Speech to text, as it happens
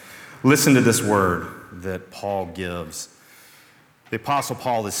Listen to this word that Paul gives. The Apostle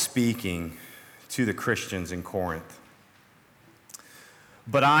Paul is speaking to the Christians in Corinth.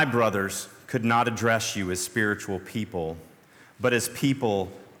 But I, brothers, could not address you as spiritual people, but as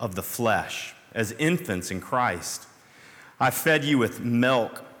people of the flesh, as infants in Christ. I fed you with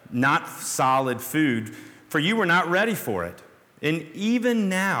milk, not solid food, for you were not ready for it. And even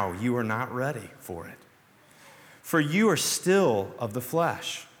now you are not ready for it. For you are still of the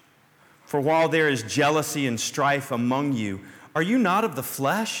flesh. For while there is jealousy and strife among you, are you not of the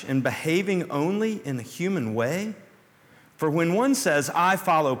flesh and behaving only in the human way? For when one says, I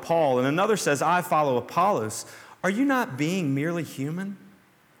follow Paul, and another says, I follow Apollos, are you not being merely human?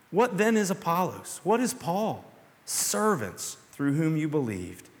 What then is Apollos? What is Paul? Servants through whom you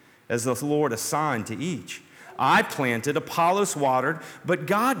believed, as the Lord assigned to each. I planted, Apollos watered, but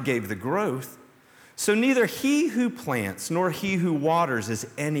God gave the growth. So neither he who plants nor he who waters is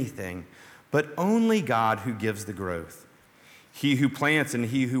anything, but only God who gives the growth. He who plants and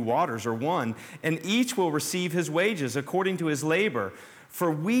he who waters are one, and each will receive his wages according to his labor.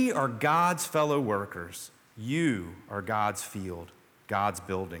 For we are God's fellow workers. You are God's field, God's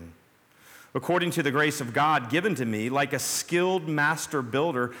building. According to the grace of God given to me, like a skilled master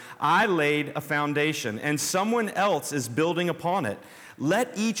builder, I laid a foundation, and someone else is building upon it.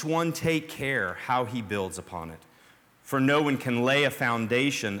 Let each one take care how he builds upon it. For no one can lay a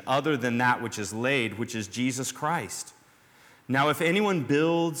foundation other than that which is laid, which is Jesus Christ. Now, if anyone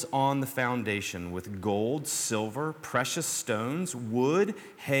builds on the foundation with gold, silver, precious stones, wood,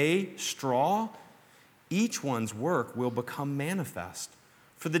 hay, straw, each one's work will become manifest.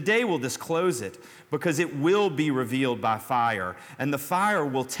 For the day will disclose it, because it will be revealed by fire, and the fire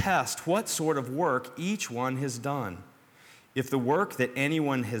will test what sort of work each one has done. If the work that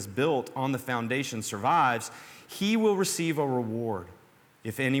anyone has built on the foundation survives, he will receive a reward.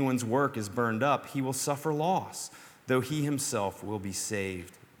 If anyone's work is burned up, he will suffer loss, though he himself will be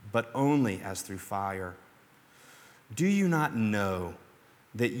saved, but only as through fire. Do you not know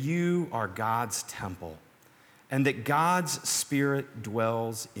that you are God's temple, and that God's Spirit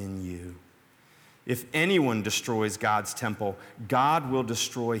dwells in you? If anyone destroys God's temple, God will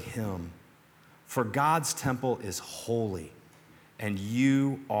destroy him. For God's temple is holy, and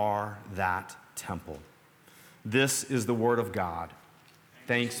you are that temple. This is the word of God.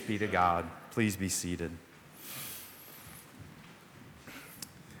 Thanks be to God. Please be seated.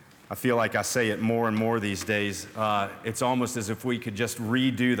 I feel like I say it more and more these days. It's almost as if we could just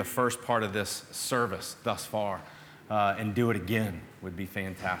redo the first part of this service thus far and do it again. Would be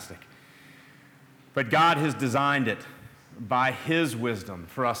fantastic. But God has designed it by His wisdom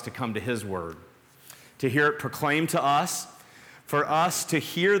for us to come to His word, to hear it proclaimed to us, for us to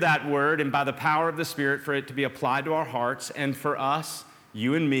hear that word, and by the power of the Spirit, for it to be applied to our hearts, and for us,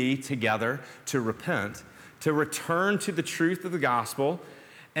 you and me, together, to repent, to return to the truth of the gospel,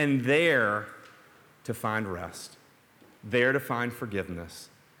 and there to find rest, there to find forgiveness,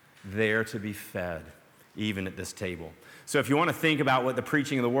 there to be fed, even at this table. So if you want to think about what the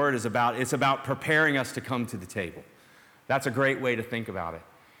preaching of the word is about, it's about preparing us to come to the table. That's a great way to think about it.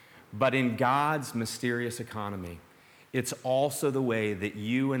 But in God's mysterious economy, it's also the way that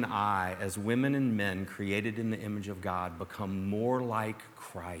you and I, as women and men created in the image of God, become more like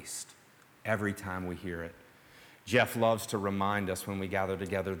Christ every time we hear it. Jeff loves to remind us when we gather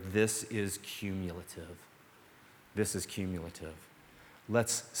together, this is cumulative. This is cumulative.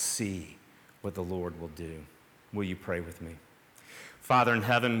 Let's see what the Lord will do. Will you pray with me? Father in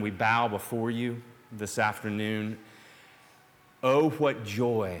heaven, we bow before you this afternoon. Oh, what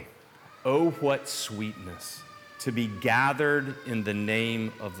joy. Oh, what sweetness to be gathered in the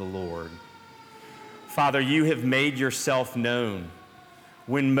name of the Lord. Father, you have made yourself known.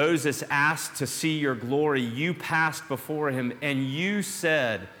 When Moses asked to see your glory, you passed before him and you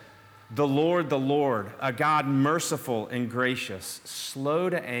said, the Lord, a God merciful and gracious, slow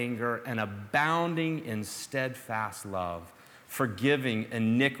to anger and abounding in steadfast love, forgiving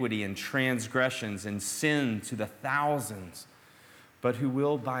iniquity and transgressions and sin to the thousands, but who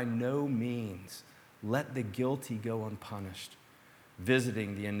will by no means let the guilty go unpunished,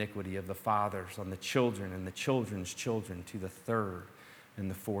 visiting the iniquity of the fathers on the children and the children's children to the third and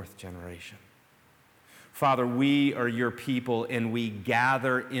the fourth generation. Father, we are your people and we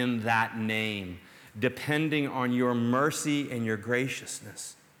gather in that name, depending on your mercy and your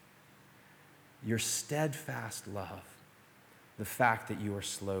graciousness, your steadfast love, the fact that you are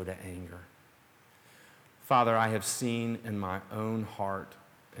slow to anger. Father, I have seen in my own heart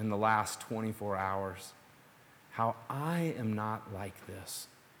in the last 24 hours how I am not like this.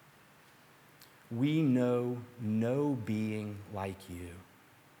 We know no being like you.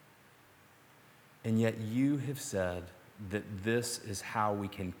 And yet you have said that this is how we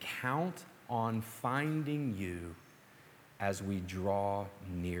can count on finding you as we draw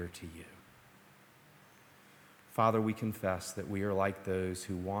near to you. Father, we confess that we are like those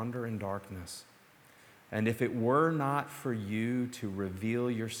who wander in darkness. And if it were not for you to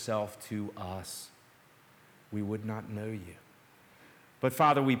reveal yourself to us, we would not know you. But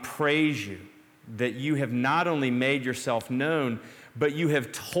Father, we praise you that you have not only made yourself known, but you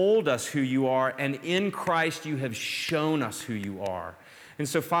have told us who you are, and in Christ you have shown us who you are. And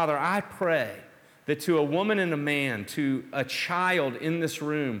so, Father, I pray that to a woman and a man, to a child in this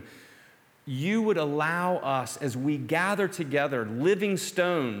room, you would allow us, as we gather together, living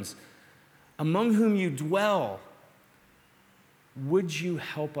stones, among whom you dwell, would you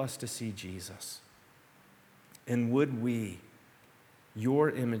help us to see Jesus? And would we,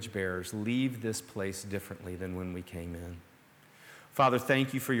 your image bearers, leave this place differently than when we came in? Father,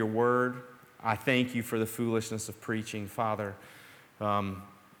 thank you for your word. I thank you for the foolishness of preaching. Father,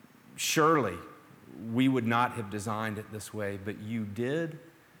 surely we would not have designed it this way, but you did,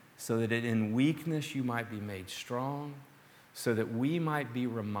 so that in weakness you might be made strong, so that we might be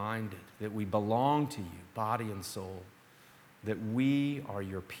reminded that we belong to you, body and soul, that we are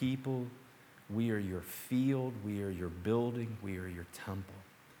your people, we are your field, we are your building, we are your temple.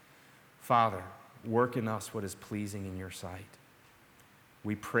 Father, work in us what is pleasing in your sight.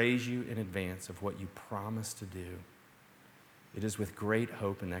 We praise you in advance of what you promised to do. It is with great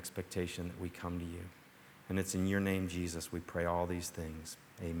hope and expectation that we come to you. And it's in your name, Jesus, we pray all these things.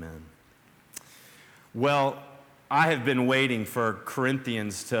 Amen. Well, I have been waiting for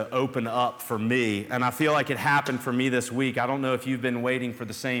Corinthians to open up for me, and I feel like it happened for me this week. I don't know if you've been waiting for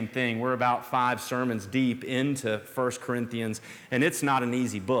the same thing. We're about 5 sermons deep into 1 Corinthians, and it's not an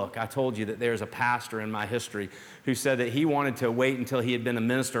easy book. I told you that there's a pastor in my history who said that he wanted to wait until he had been a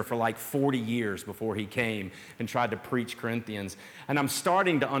minister for like 40 years before he came and tried to preach Corinthians. And I'm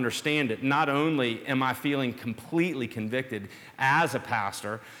starting to understand it. Not only am I feeling completely convicted as a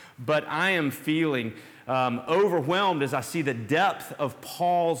pastor, but I am feeling overwhelmed as I see the depth of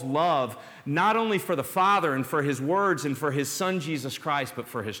Paul's love, not only for the Father and for his words and for his Son Jesus Christ, but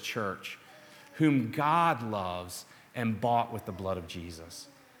for his church, whom God loves and bought with the blood of Jesus.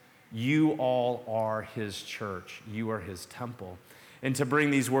 You all are his church. You are his temple. And to bring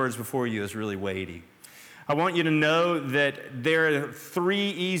these words before you is really weighty. I want you to know that there are 3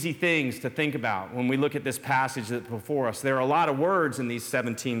 easy things to think about when we look at this passage that's before us. There are a lot of words in these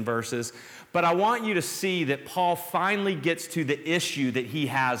 17 verses, but I want you to see that Paul finally gets to the issue that he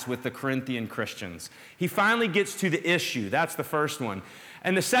has with the Corinthian Christians. He finally gets to the issue. That's the first one.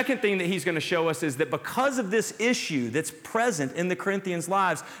 And the second thing that he's going to show us is that because of this issue that's present in the Corinthians'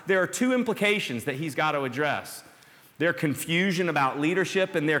 lives, there are 2 implications that he's got to address. Their confusion about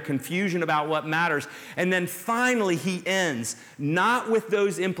leadership and their confusion about what matters. And then finally he ends not with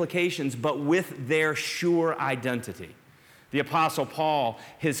those implications, but with their sure identity. The Apostle Paul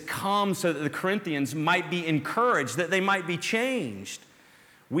has come so that the Corinthians might be encouraged, that they might be changed.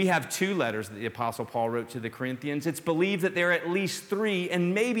 We have 2 letters that the Apostle Paul wrote to the Corinthians. It's believed that there are at least 3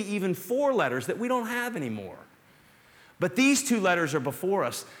 and maybe even 4 letters that we don't have anymore. But these 2 letters are before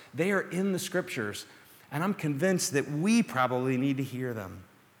us. They are in the Scriptures. And I'm convinced that we probably need to hear them.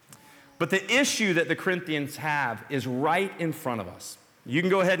 But the issue that the Corinthians have is right in front of us. You can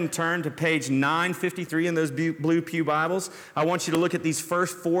go ahead and turn to page 953 in those blue pew Bibles. I want you to look at these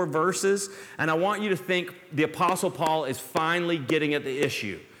first 4 verses, and I want you to think the Apostle Paul is finally getting at the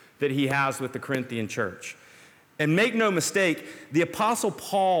issue that he has with the Corinthian church. And make no mistake, the Apostle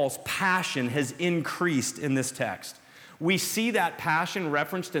Paul's passion has increased in this text. We see that passion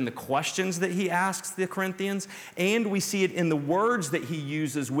referenced in the questions that he asks the Corinthians, and we see it in the words that he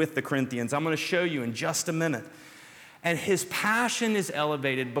uses with the Corinthians. I'm going to show you in just a minute. And his passion is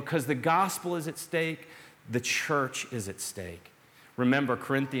elevated because the gospel is at stake, the church is at stake. Remember,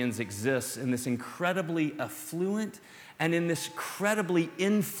 Corinthians exists in this incredibly affluent and in this incredibly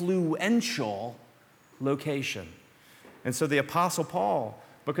influential location. And so the Apostle Paul,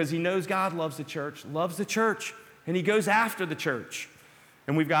 because he knows God loves the church, and he goes after the church.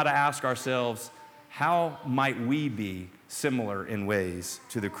 And we've got to ask ourselves, how might we be similar in ways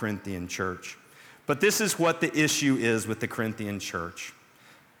to the Corinthian church? But this is what the issue is with the Corinthian church.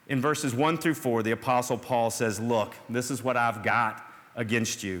 In verses 1 through 4, the Apostle Paul says, look, this is what I've got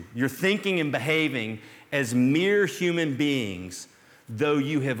against you. You're thinking and behaving as mere human beings, though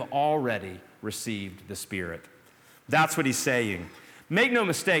you have already received the Spirit. That's what he's saying. Make no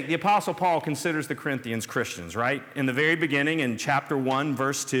mistake, the Apostle Paul considers the Corinthians Christians, right? In the very beginning, in chapter 1,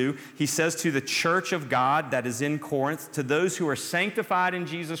 verse 2, he says to the church of God that is in Corinth, to those who are sanctified in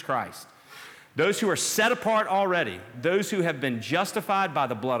Jesus Christ. Those who are set apart already, those who have been justified by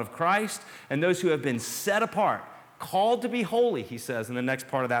the blood of Christ, and those who have been set apart, called to be holy, he says in the next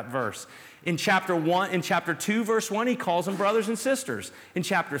part of that verse. In chapter 2, verse 1, he calls them brothers and sisters. In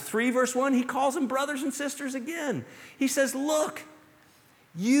chapter 3, verse 1, he calls them brothers and sisters again. He says, look,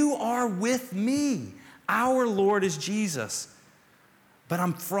 you are with me. Our Lord is Jesus. But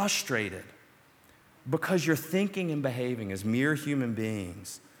I'm frustrated because you're thinking and behaving as mere human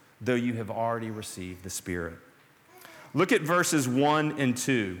beings, though you have already received the Spirit. Look at verses 1 and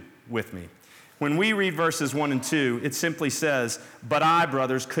 2 with me. When we read verses 1 and 2, it simply says, "But I,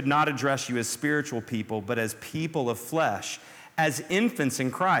 brothers, could not address you as spiritual people, but as people of flesh, as infants in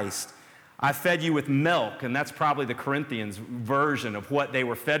Christ. I fed you with milk," and that's probably the Corinthians' version of what they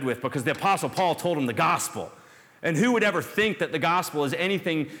were fed with, because the Apostle Paul told them the gospel. And who would ever think that the gospel is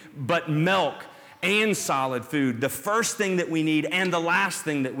anything but milk and solid food, the first thing that we need and the last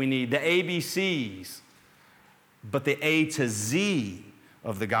thing that we need, the ABCs, but the A to Z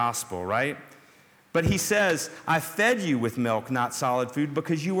of the gospel, right? But he says, I fed you with milk, not solid food,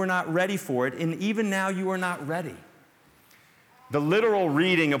 because you were not ready for it, and even now you are not ready. The literal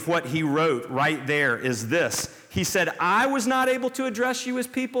reading of what he wrote right there is this. He said, I was not able to address you as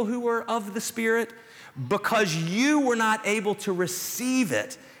people who were of the Spirit because you were not able to receive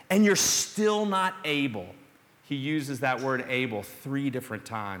it, and you're still not able. He uses that word able 3 different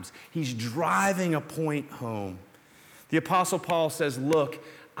times. He's driving a point home. The Apostle Paul says, look,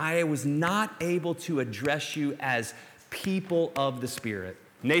 I was not able to address you as people of the Spirit.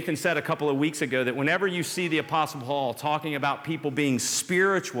 Nathan said a couple of weeks ago that whenever you see the Apostle Paul talking about people being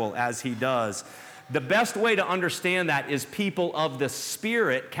spiritual as he does, the best way to understand that is people of the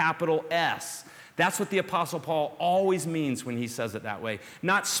Spirit, capital S. That's what the Apostle Paul always means when he says it that way.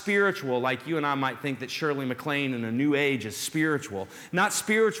 Not spiritual like you and I might think that Shirley MacLaine in a new age is spiritual. Not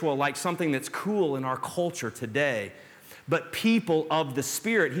spiritual like something that's cool in our culture today. But people of the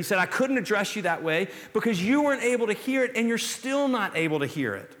Spirit. He said, I couldn't address you that way because you weren't able to hear it, and you're still not able to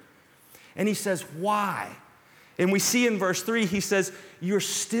hear it. And he says, why? And we see in verse 3, he says, you're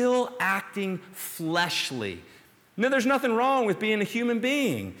still acting fleshly. Now, there's nothing wrong with being a human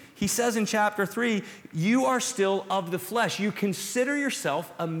being. He says in chapter 3, you are still of the flesh. You consider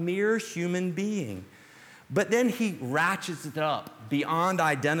yourself a mere human being. But then he ratchets it up beyond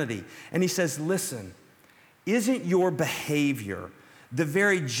identity. And he says, listen, isn't your behavior, the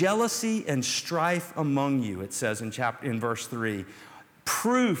very jealousy and strife among you, it says in verse 3,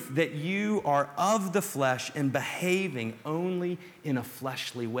 proof that you are of the flesh and behaving only in a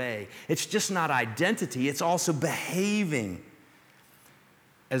fleshly way? It's just not identity, it's also behaving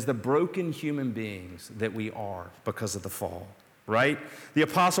as the broken human beings that we are because of the fall. Right? The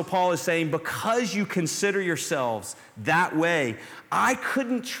Apostle Paul is saying, because you consider yourselves that way, I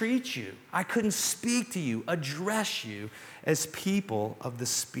couldn't treat you, I couldn't speak to you, address you as people of the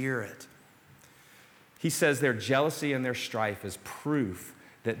Spirit. He says their jealousy and their strife is proof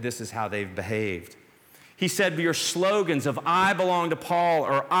that this is how they've behaved. He said your slogans of I belong to Paul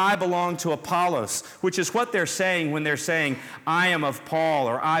or I belong to Apollos, which is what they're saying when they're saying I am of Paul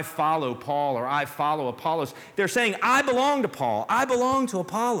or I follow Paul or I follow Apollos. They're saying I belong to Paul, I belong to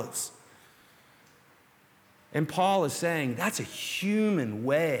Apollos. And Paul is saying that's a human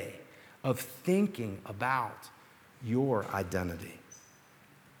way of thinking about your identity.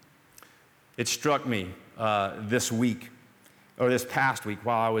 It struck me this past week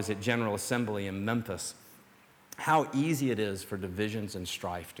while I was at General Assembly in Memphis, how easy it is for divisions and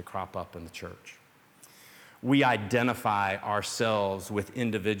strife to crop up in the church. We identify ourselves with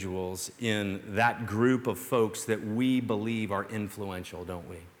individuals in that group of folks that we believe are influential, don't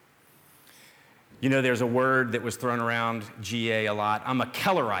we? You know, there's a word that was thrown around GA a lot. I'm a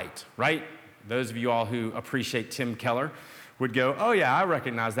Kellerite, right? Those of you all who appreciate Tim Keller would go, oh yeah, I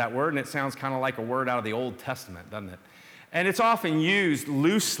recognize that word, and it sounds kind of like a word out of the Old Testament, doesn't it? And it's often used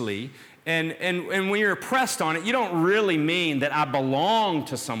loosely, and when you're pressed on it, you don't really mean that I belong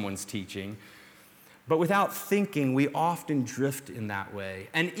to someone's teaching, but without thinking, we often drift in that way.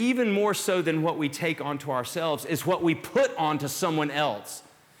 And even more so than what we take onto ourselves is what we put onto someone else.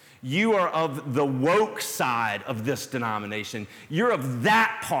 You are of the woke side of this denomination. You're of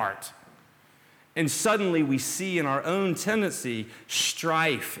that part. And suddenly we see in our own tendency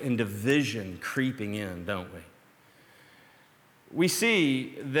strife and division creeping in, don't we? We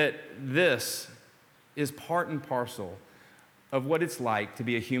see that this is part and parcel of what it's like to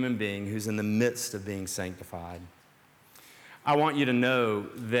be a human being who's in the midst of being sanctified. I want you to know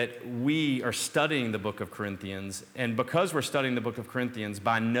that we are studying the book of Corinthians, and because we're studying the book of Corinthians,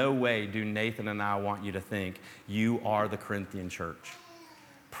 by no way do Nathan and I want you to think you are the Corinthian church.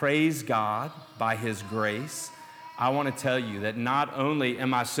 Praise God by His grace. I want to tell you that not only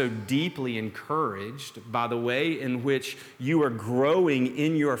am I so deeply encouraged by the way in which you are growing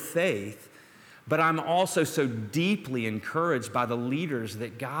in your faith, but I'm also so deeply encouraged by the leaders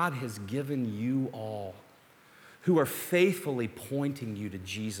that God has given you all, who are faithfully pointing you to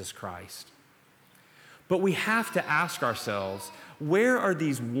Jesus Christ. But we have to ask ourselves, where are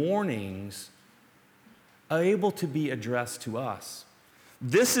these warnings able to be addressed to us?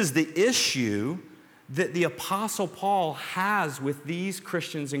 This is the issue that the Apostle Paul has with these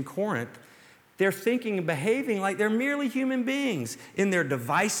Christians in Corinth. They're thinking and behaving like they're merely human beings in their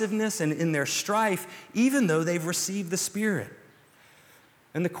divisiveness and in their strife, even though they've received the Spirit.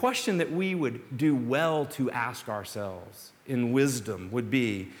 And the question that we would do well to ask ourselves in wisdom would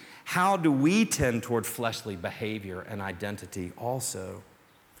be, how do we tend toward fleshly behavior and identity also?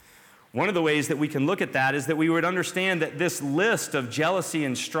 One of the ways that we can look at that is that we would understand that this list of jealousy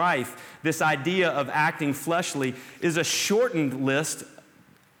and strife, this idea of acting fleshly, is a shortened list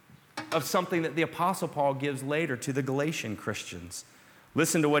of something that the Apostle Paul gives later to the Galatian Christians.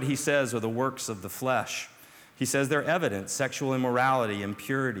 Listen to what he says of the works of the flesh. He says they're evident: sexual immorality,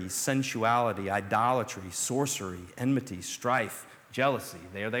 impurity, sensuality, idolatry, sorcery, enmity, strife, jealousy.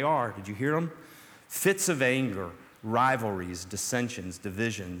 There they are. Did you hear them? Fits of anger, rivalries, dissensions,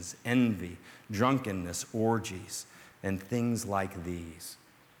 divisions, envy, drunkenness, orgies, and things like these.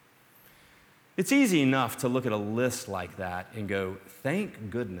 It's easy enough to look at a list like that and go,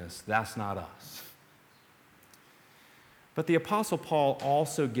 thank goodness that's not us. But the Apostle Paul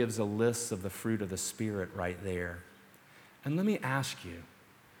also gives a list of the fruit of the Spirit right there. And let me ask you,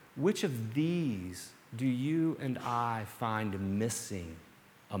 which of these do you and I find missing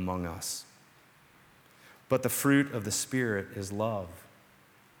among us? But the fruit of the Spirit is love,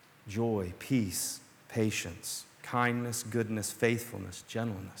 joy, peace, patience, kindness, goodness, faithfulness,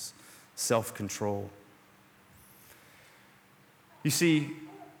 gentleness, self-control. You see,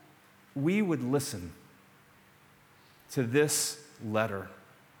 we would listen to this letter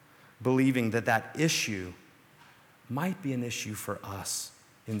believing that that issue might be an issue for us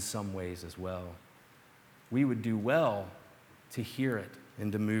in some ways as well. We would do well to hear it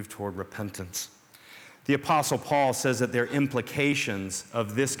and to move toward repentance. The Apostle Paul says that there are implications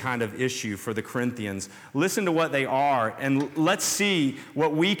of this kind of issue for the Corinthians. Listen to what they are, and let's see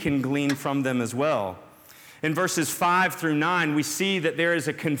what we can glean from them as well. In verses 5 through 9, we see that there is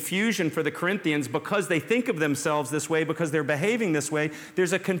a confusion for the Corinthians because they think of themselves this way, because they're behaving this way.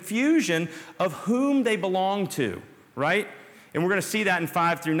 There's a confusion of whom they belong to, right? And we're going to see that in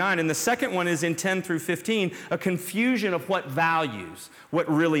 5 through 9. And the second one is in 10 through 15, a confusion of what values, what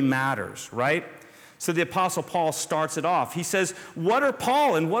really matters, right? So the Apostle Paul starts it off. He says, what are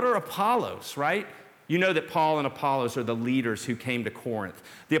Paul and what are Apollos, right? You know that Paul and Apollos are the leaders who came to Corinth.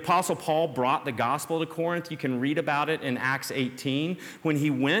 The Apostle Paul brought the gospel to Corinth. You can read about it in Acts 18. When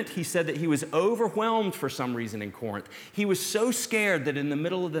he went, he said that he was overwhelmed for some reason in Corinth. He was so scared that in the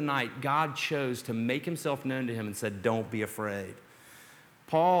middle of the night, God chose to make himself known to him and said, don't be afraid.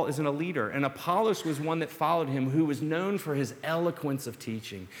 Paul isn't a leader, and Apollos was one that followed him, who was known for his eloquence of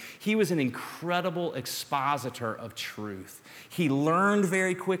teaching. He was an incredible expositor of truth. He learned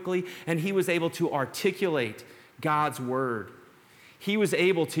very quickly, and he was able to articulate God's word. He was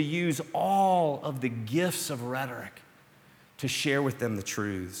able to use all of the gifts of rhetoric to share with them the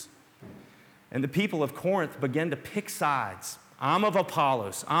truths. And the people of Corinth began to pick sides. I'm of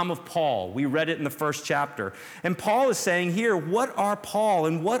Apollos, I'm of Paul. We read it in the first chapter. And Paul is saying here, what are Paul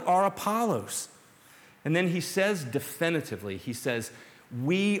and what are Apollos? And then he says definitively, he says,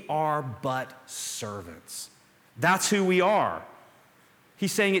 we are but servants. That's who we are.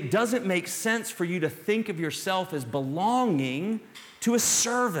 He's saying it doesn't make sense for you to think of yourself as belonging to a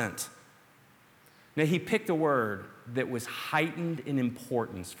servant. Now, he picked a word that was heightened in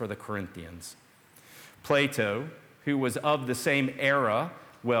importance for the Corinthians. Plato, who was of the same era,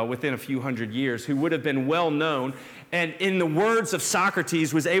 well, within a few hundred years, who would have been well known, and in the words of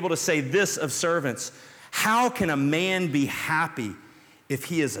Socrates was able to say this of servants: how can a man be happy if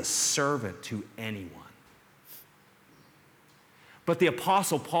he is a servant to anyone? But the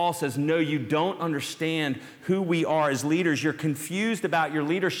Apostle Paul says, no, you don't understand who we are as leaders. You're confused about your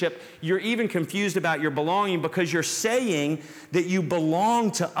leadership. You're even confused about your belonging because you're saying that you belong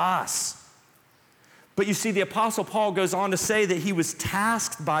to us. But you see, the Apostle Paul goes on to say that he was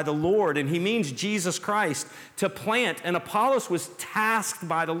tasked by the Lord, and he means Jesus Christ, to plant, and Apollos was tasked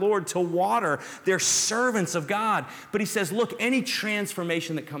by the Lord to water. They're servants of God. But he says, look, any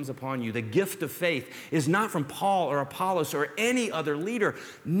transformation that comes upon you, the gift of faith, is not from Paul or Apollos or any other leader.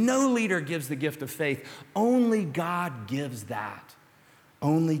 No leader gives the gift of faith. Only God gives that.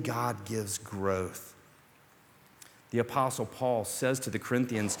 Only God gives growth. The Apostle Paul says to the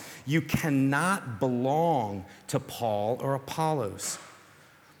Corinthians, you cannot belong to Paul or Apollos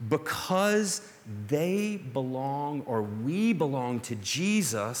because they belong, or we belong, to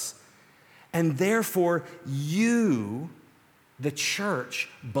Jesus, and therefore you, the church,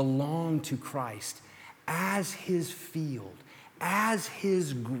 belong to Christ as his field, as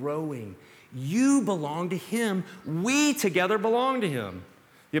his growing. You belong to him. We together belong to him.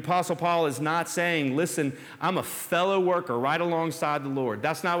 The Apostle Paul is not saying, listen, I'm a fellow worker right alongside the Lord.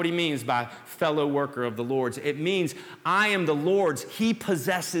 That's not what he means by fellow worker of the Lord's. It means I am the Lord's. He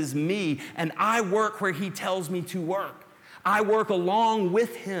possesses me, and I work where he tells me to work. I work along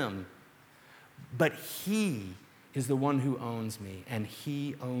with him. But he is the one who owns me, and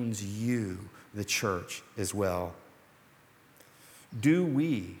he owns you, the church, as well. Do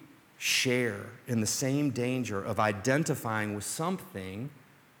we share in the same danger of identifying with something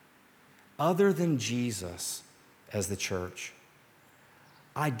other than Jesus as the church?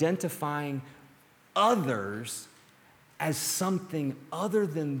 Identifying others as something other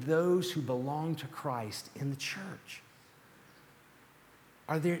than those who belong to Christ in the church.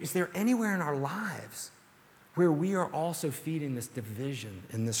 Is there anywhere in our lives where we are also feeding this division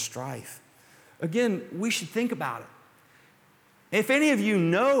and this strife? Again, we should think about it. If any of you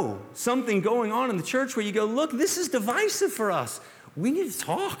know something going on in the church where you go, look, this is divisive for us, we need to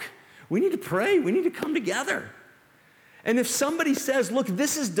talk. We need to pray. We need to come together. And if somebody says, look,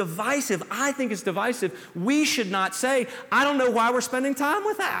 this is divisive, I think it's divisive, we should not say, I don't know why we're spending time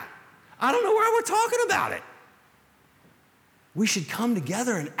with that. I don't know why we're talking about it. We should come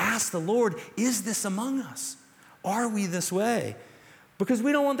together and ask the Lord, is this among us? Are we this way? Because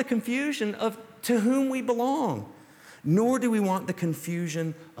we don't want the confusion of to whom we belong, nor do we want the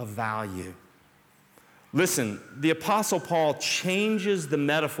confusion of value. Listen, the Apostle Paul changes the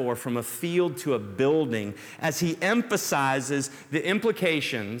metaphor from a field to a building as he emphasizes the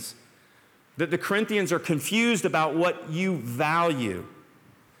implications that the Corinthians are confused about what you value.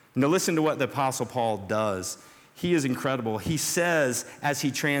 Now listen to what the Apostle Paul does. He is incredible. He says, as he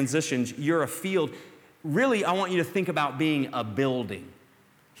transitions, you're a field. Really, I want you to think about being a building.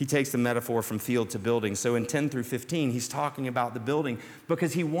 He takes the metaphor from field to building. So in 10 through 15, he's talking about the building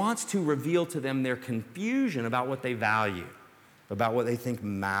because he wants to reveal to them their confusion about what they value, about what they think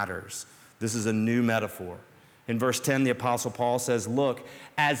matters. This is a new metaphor. In verse 10, the Apostle Paul says, look,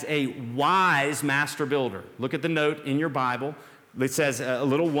 as a wise master builder. Look at the note in your Bible. It says a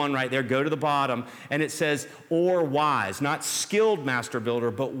little one right there, go to the bottom, and it says, or wise, not skilled master builder,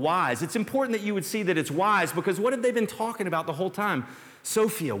 but wise. It's important that you would see that it's wise because what have they been talking about the whole time?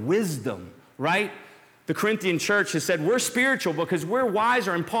 Sophia, wisdom, right? The Corinthian church has said, we're spiritual because we're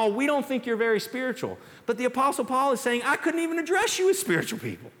wiser, and Paul, we don't think you're very spiritual. But the Apostle Paul is saying, I couldn't even address you as spiritual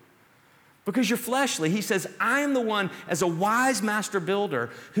people because you're fleshly. He says, I am the one as a wise master builder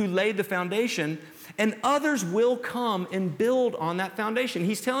who laid the foundation, and others will come and build on that foundation.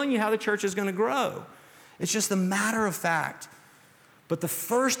 He's telling you how the church is going to grow. It's just a matter of fact. But the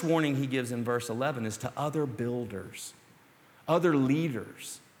first warning he gives in verse 11 is to other builders, other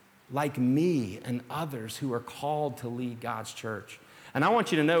leaders like me and others who are called to lead God's church. And I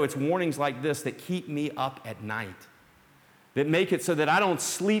want you to know it's warnings like this that keep me up at night, that make it so that I don't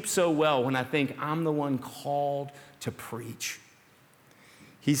sleep so well when I think I'm the one called to preach.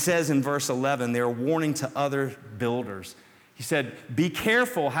 He says in verse 11, they're warning to other builders. He said, be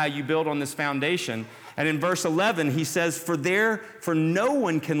careful how you build on this foundation. And in verse 11, he says, for no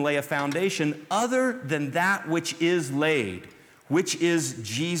one can lay a foundation other than that which is laid, which is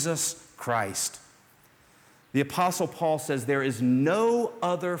Jesus Christ. The Apostle Paul says there is no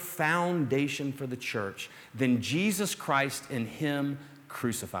other foundation for the church than Jesus Christ and him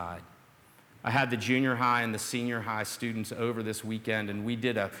crucified. I had the junior high and the senior high students over this weekend, and we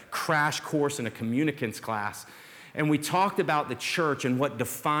did a crash course in a communicants class. And we talked about the church and what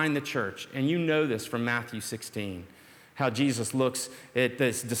defined the church. And you know this from Matthew 16, how Jesus looks at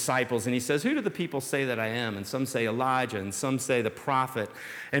his disciples and he says, who do the people say that I am? And some say Elijah, and some say the prophet,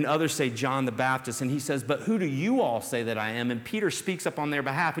 and others say John the Baptist. And he says, but who do you all say that I am? And Peter speaks up on their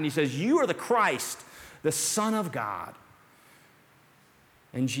behalf, and he says, you are the Christ, the Son of God.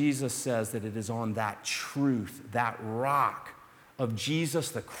 And Jesus says that it is on that truth, that rock of Jesus,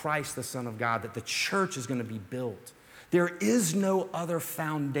 the Christ, the Son of God, that the church is going to be built. There is no other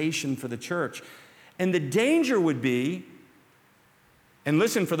foundation for the church. And the danger would be, and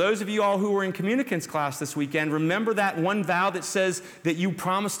listen, for those of you all who were in communicants class this weekend, remember that one vow that says that you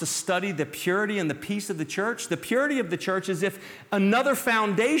promise to study the purity and the peace of the church? The purity of the church is if another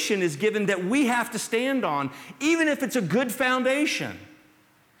foundation is given that we have to stand on, even if it's a good foundation.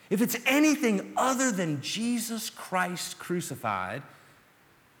 if it's anything other than Jesus Christ crucified,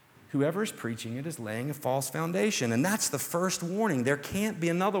 whoever is preaching it is laying a false foundation. And that's the first warning. There can't be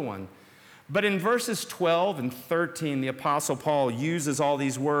another one. But in verses 12 and 13, the Apostle Paul uses all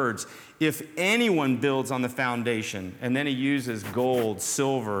these words. If anyone builds on the foundation, and then he uses gold,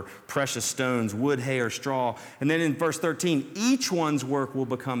 silver, precious stones, wood, hay, or straw. And then in verse 13, each one's work will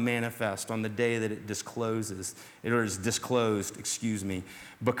become manifest on the day that it is disclosed,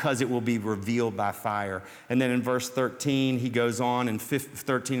 because it will be revealed by fire. And then in verse 13, he goes on in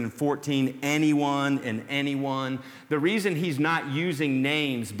 13 and 14, anyone and anyone. The reason he's not using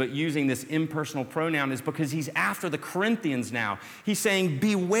names but using this impersonal pronoun is because he's after the Corinthians now. He's saying,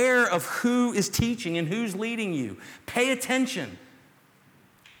 beware of who is teaching and who's leading you. Pay attention.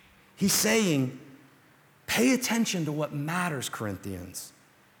 He's saying, pay attention to what matters, Corinthians.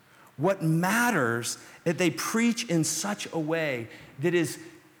 What matters that they preach in such a way that is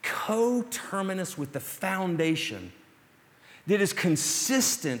coterminous with the foundation, that is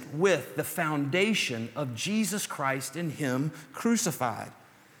consistent with the foundation of Jesus Christ and Him crucified,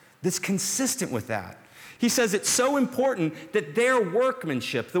 that's consistent with that. He says it's so important that their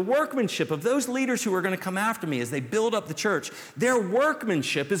workmanship, the workmanship of those leaders who are going to come after me as they build up the church, their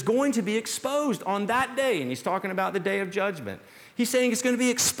workmanship is going to be exposed on that day. And he's talking about the day of judgment. He's saying it's going to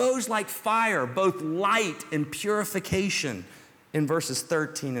be exposed like fire, both light and purification, in verses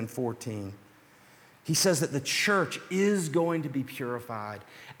 13 and 14. He says that the church is going to be purified.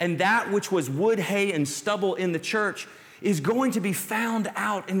 And that which was wood, hay, and stubble in the church is going to be found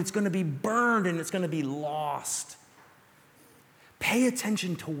out, and it's going to be burned, and it's going to be lost. Pay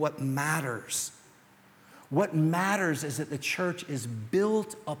attention to what matters. What matters is that the church is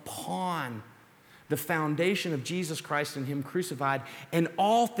built upon the foundation of Jesus Christ and Him crucified, and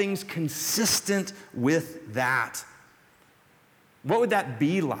all things consistent with that. What would that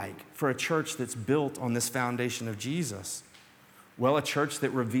be like for a church that's built on this foundation of Jesus? Well, a church that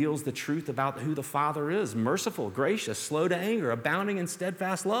reveals the truth about who the Father is, merciful, gracious, slow to anger, abounding in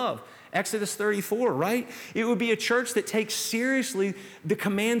steadfast love. Exodus 34, right? It would be a church that takes seriously the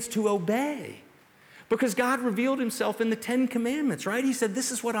commands to obey. Because God revealed Himself in the 10 Commandments, right? He said,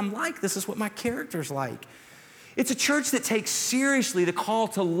 this is what I'm like. This is what my character's like. It's a church that takes seriously the call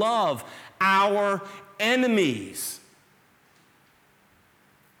to love our enemies.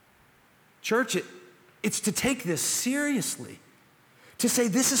 Church, it's to take this seriously, to say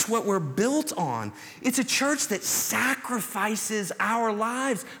this is what we're built on. It's a church that sacrifices our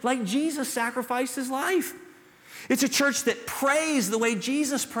lives like Jesus sacrificed His life. It's a church that prays the way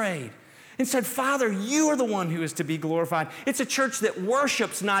Jesus prayed and said, Father, you are the one who is to be glorified. It's a church that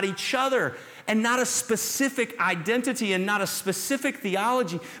worships not each other and not a specific identity and not a specific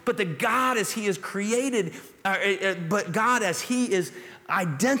theology, but the God as He is created, but God as He is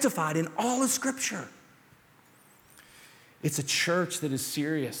identified in all of Scripture. It's a church that is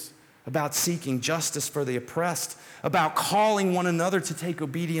serious about seeking justice for the oppressed, about calling one another to take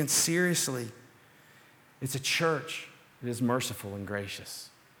obedience seriously. It's a church that is merciful and gracious,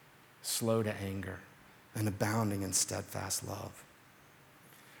 slow to anger, and abounding in steadfast love.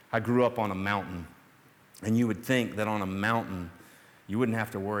 I grew up on a mountain, and you would think that on a mountain, you wouldn't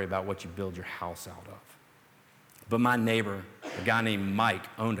have to worry about what you build your house out of. But my neighbor, a guy named Mike,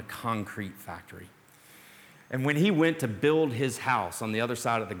 owned a concrete factory. And when he went to build his house on the other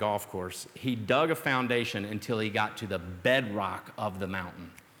side of the golf course, he dug a foundation until he got to the bedrock of the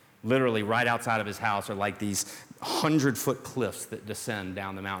mountain. Literally right outside of his house are like these 100-foot cliffs that descend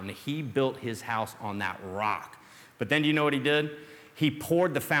down the mountain. He built his house on that rock. But then do you know what he did? He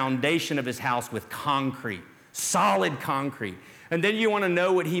poured the foundation of his house with concrete, solid concrete. And then you want to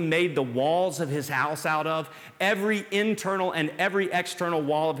know what he made the walls of his house out of? Every internal and every external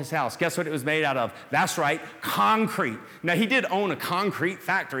wall of his house. Guess what it was made out of? That's right, concrete. Now, he did own a concrete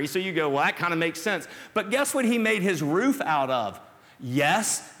factory, so you go, well, that kind of makes sense. But guess what he made his roof out of?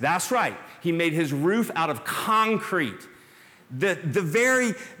 Yes, that's right. He made his roof out of concrete. The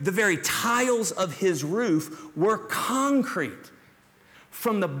very tiles of his roof were concrete.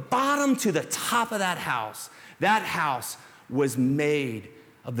 From the bottom to the top of that house was made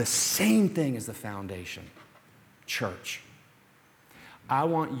of the same thing as the foundation, church. I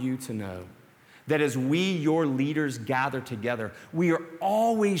want you to know that as we, your leaders, gather together, we are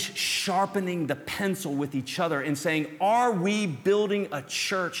always sharpening the pencil with each other and saying, are we building a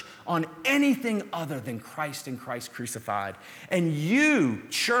church on anything other than Christ and Christ crucified? And you,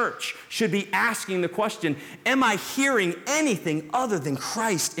 church, should be asking the question, am I hearing anything other than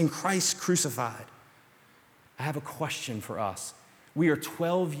Christ and Christ crucified? I have a question for us. We are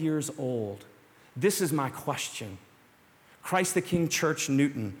 12 years old. This is my question. Christ the King Church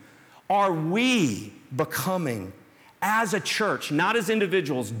Newton, are we becoming, as a church, not as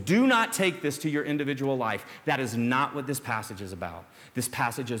individuals, do not take this to your individual life. That is not what this passage is about. This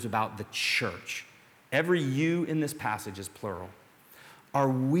passage is about the church. Every you in this passage is plural. Are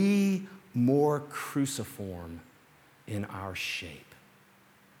we more cruciform in our shape?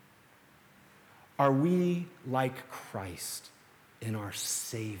 Are we like Christ in our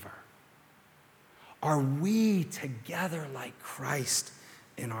savor? Are we together like Christ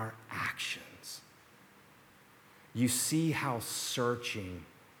in our actions? You see how searching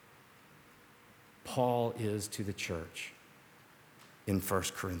Paul is to the church in 1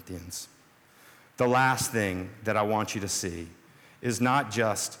 Corinthians. The last thing that I want you to see is not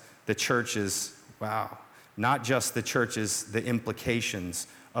just the church's, the implications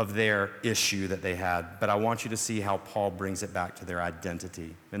of their issue that they had, but I want you to see how Paul brings it back to their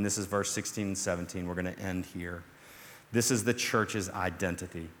identity. And this is verse 16 and 17. We're going to end here. This is the church's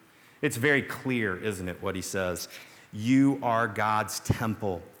identity. It's very clear, isn't it, what he says? You are God's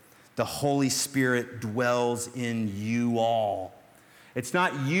temple. The Holy Spirit dwells in you all. It's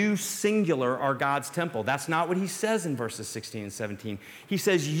not you singular are God's temple. That's not what he says in verses 16 and 17. He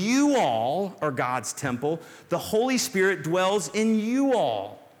says you all are God's temple. The Holy Spirit dwells in you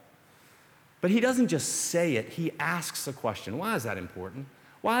all. But he doesn't just say it, he asks a question. Why is that important?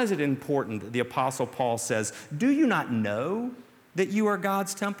 Why is it important that the Apostle Paul says, do you not know that you are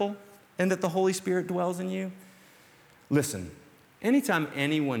God's temple and that the Holy Spirit dwells in you? Listen, anytime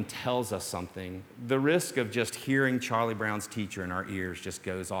anyone tells us something, the risk of just hearing Charlie Brown's teacher in our ears just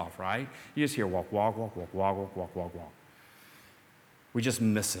goes off, right? You just hear walk, walk, walk, walk, walk, walk, walk, walk, walk. We just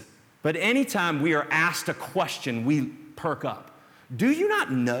miss it. But anytime we are asked a question, we perk up. Do you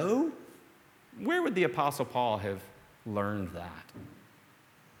not know? Where would the Apostle Paul have learned that?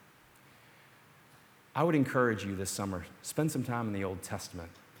 I would encourage you this summer, spend some time in the Old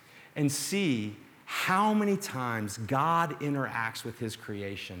Testament and see how many times God interacts with his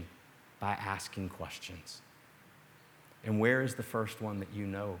creation by asking questions. And where is the first one that you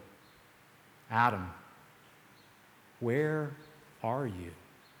know? Adam, where are you?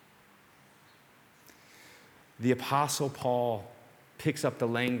 The Apostle Paul picks up the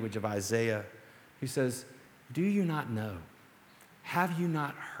language of Isaiah, who says, do you not know? Have you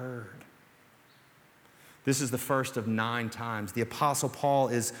not heard? This is the first of 9 times. The Apostle Paul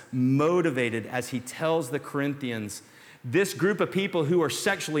is motivated as he tells the Corinthians, this group of people who are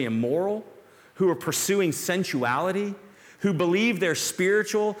sexually immoral, who are pursuing sensuality, who believe they're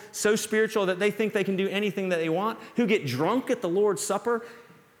spiritual, so spiritual that they think they can do anything that they want, who get drunk at the Lord's Supper.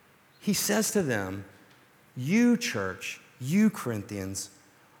 He says to them, you church, you Corinthians,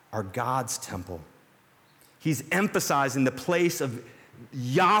 are God's temple. He's emphasizing the place of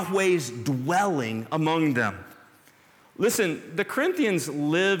Yahweh's dwelling among them. Listen, the Corinthians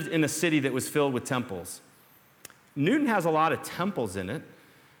lived in a city that was filled with temples. Newton has a lot of temples in it,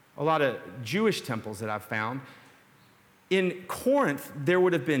 a lot of Jewish temples that I've found. In Corinth, there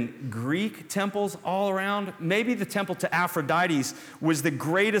would have been Greek temples all around. Maybe the temple to Aphrodite was the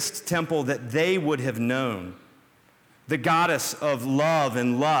greatest temple that they would have known. The goddess of love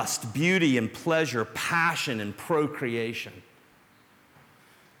and lust, beauty and pleasure, passion and procreation.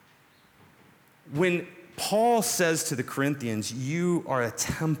 When Paul says to the Corinthians, you are a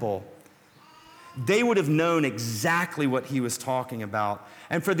temple, they would have known exactly what he was talking about.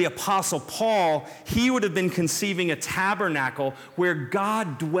 And for the Apostle Paul, he would have been conceiving a tabernacle where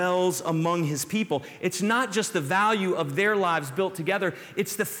God dwells among his people. It's not just the value of their lives built together,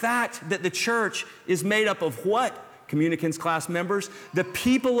 it's the fact that the church is made up of what? Communicants class members, the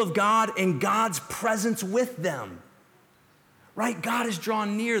people of God and God's presence with them. Right? God is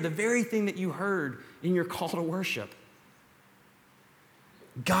drawn near, the very thing that you heard in your call to worship.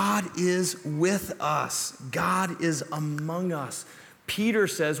 God is with us. God is among us. Peter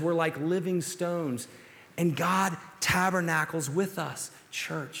says we're like living stones, and God tabernacles with us.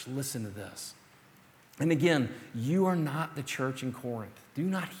 Church, listen to this. And again, you are not the church in Corinth. Do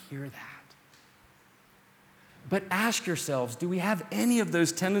not hear that. But ask yourselves, do we have any of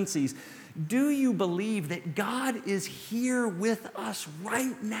those tendencies? Do you believe that God is here with us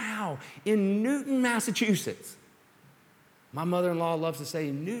right now in Newton, Massachusetts? My mother-in-law loves to say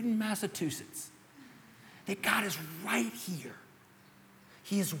Newton, Massachusetts. That God is right here.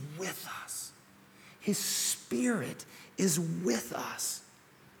 He is with us. His Spirit is with us.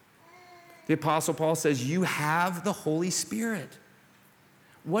 The Apostle Paul says, you have the Holy Spirit.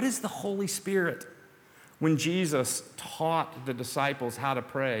 What is the Holy Spirit? When Jesus taught the disciples how to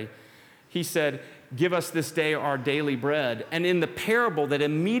pray, he said, give us this day our daily bread. And in the parable that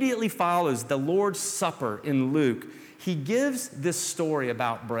immediately follows the Lord's Supper in Luke, he gives this story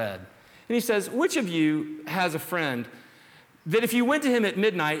about bread. And he says, which of you has a friend that if you went to him at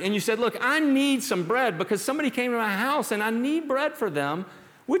midnight and you said, look, I need some bread because somebody came to my house and I need bread for them,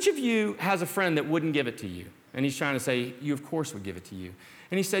 which of you has a friend that wouldn't give it to you? And he's trying to say, you of course would give it to you.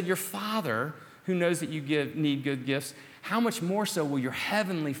 And he said, your Father, who knows that you need good gifts, how much more so will your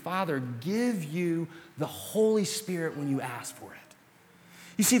heavenly Father give you the Holy Spirit when you ask for it?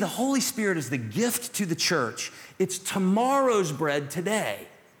 You see, the Holy Spirit is the gift to the church. It's tomorrow's bread today.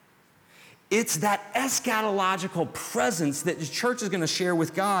 It's that eschatological presence that the church is going to share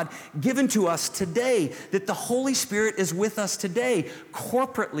with God given to us today, that the Holy Spirit is with us today.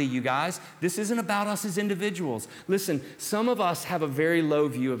 Corporately, you guys, this isn't about us as individuals. Listen, some of us have a very low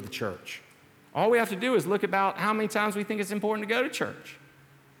view of the church. All we have to do is look about how many times we think it's important to go to church.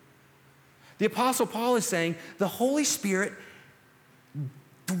 The Apostle Paul is saying the Holy Spirit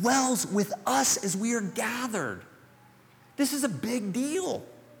dwells with us as we are gathered. This is a big deal.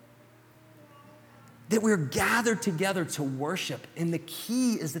 That we're gathered together to worship. And the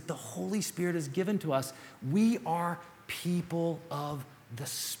key is that the Holy Spirit is given to us. We are people of the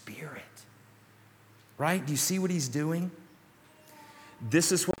Spirit. Right? Do you see what he's doing?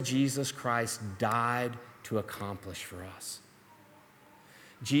 This is what Jesus Christ died to accomplish for us.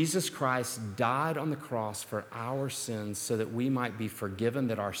 Jesus Christ died on the cross for our sins so that we might be forgiven,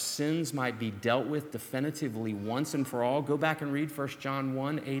 that our sins might be dealt with definitively once and for all. Go back and read 1 John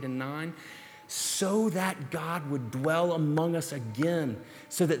 1, 8 and 9. So that God would dwell among us again,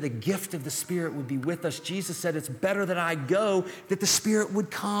 so that the gift of the Spirit would be with us. Jesus said, it's better that I go, that the Spirit would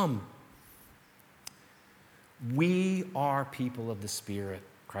come. We are people of the Spirit,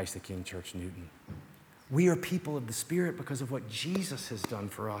 Christ the King Church Newton. We are people of the Spirit because of what Jesus has done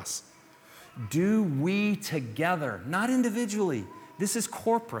for us. Do we together, not individually, this is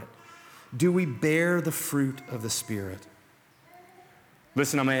corporate, do we bear the fruit of the Spirit?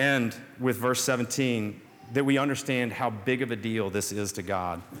 Listen, I'm going to end with verse 17, that we understand how big of a deal this is to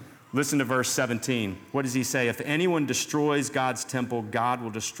God. Listen to verse 17. What does he say? If anyone destroys God's temple, God will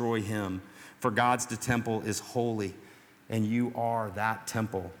destroy him. For God's temple is holy, and you are that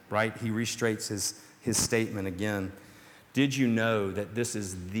temple, right? He restates his statement again. Did you know that this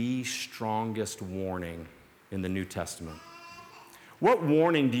is the strongest warning in the New Testament? What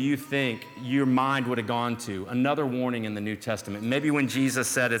warning do you think your mind would have gone to? Another warning in the New Testament. Maybe when Jesus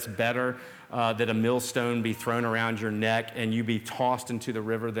said it's better that a millstone be thrown around your neck and you be tossed into the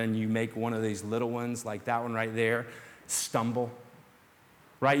river than you make one of these little ones like that one right there stumble.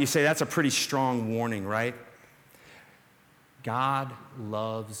 Right? You say that's a pretty strong warning, right? God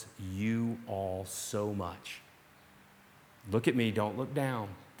loves you all so much. Look at me, don't look down.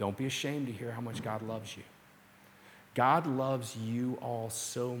 Don't be ashamed to hear how much God loves you. God loves you all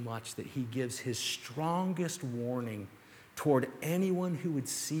so much that he gives his strongest warning toward anyone who would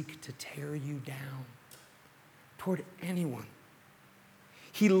seek to tear you down. Toward anyone.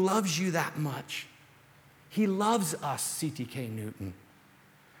 He loves you that much. He loves us, CTK Newton.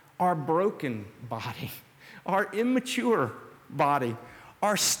 Our broken body, our immature body,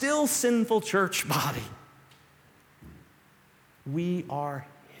 our still sinful church body. We are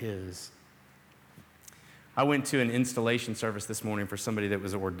his. I went to an installation service this morning for somebody that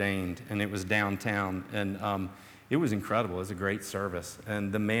was ordained, and it was downtown, and it was incredible. It was a great service,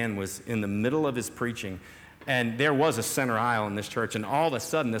 and the man was in the middle of his preaching, and there was a center aisle in this church, and all of a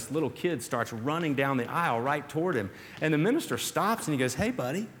sudden, this little kid starts running down the aisle right toward him, and the minister stops, and he goes, "Hey,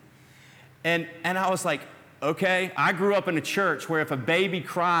 buddy." And I was like, okay, I grew up in a church where if a baby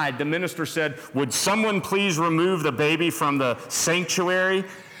cried, the minister said, "Would someone please remove the baby from the sanctuary?"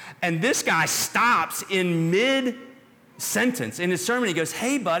 And this guy stops in mid-sentence in his sermon. He goes,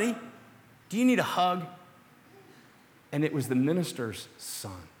 "Hey, buddy, do you need a hug?" And it was the minister's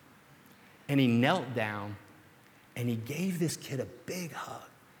son. And he knelt down, and he gave this kid a big hug.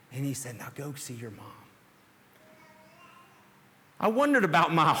 And he said, "Now go see your mom." I wondered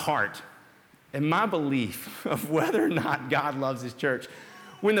about my heart and my belief of whether or not God loves his church,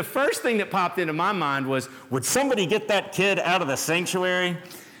 when the first thing that popped into my mind was, would somebody get that kid out of the sanctuary?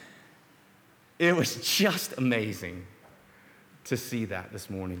 It was just amazing to see that this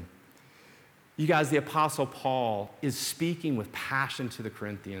morning. You guys, the Apostle Paul is speaking with passion to the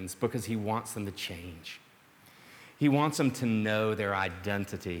Corinthians because he wants them to change. He wants them to know their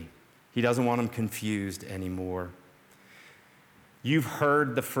identity. He doesn't want them confused anymore. You've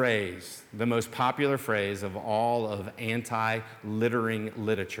heard the phrase, the most popular phrase of all of anti-littering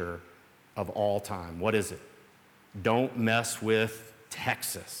literature of all time. What is it? Don't mess with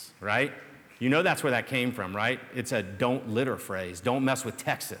Texas, right? You know that's where that came from, right? It's a don't litter phrase. Don't mess with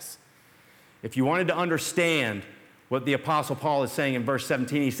Texas. If you wanted to understand What the Apostle Paul is saying in verse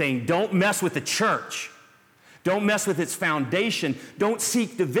 17, he's saying, don't mess with the church. Don't mess with its foundation. Don't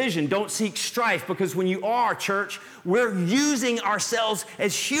seek division. Don't seek strife, because when you are, church, we're using ourselves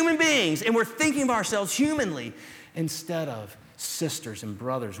as human beings and we're thinking of ourselves humanly instead of sisters and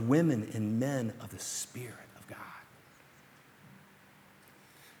brothers, women and men of the Spirit of God.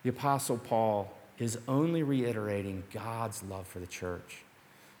 The Apostle Paul is only reiterating God's love for the church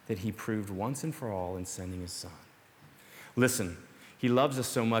that he proved once and for all in sending his Son. Listen, he loves us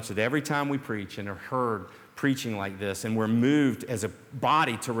so much that every time we preach and are heard preaching like this and we're moved as a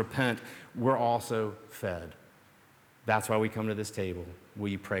body to repent, we're also fed. That's why we come to this table. Will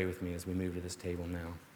you pray with me as we move to this table now?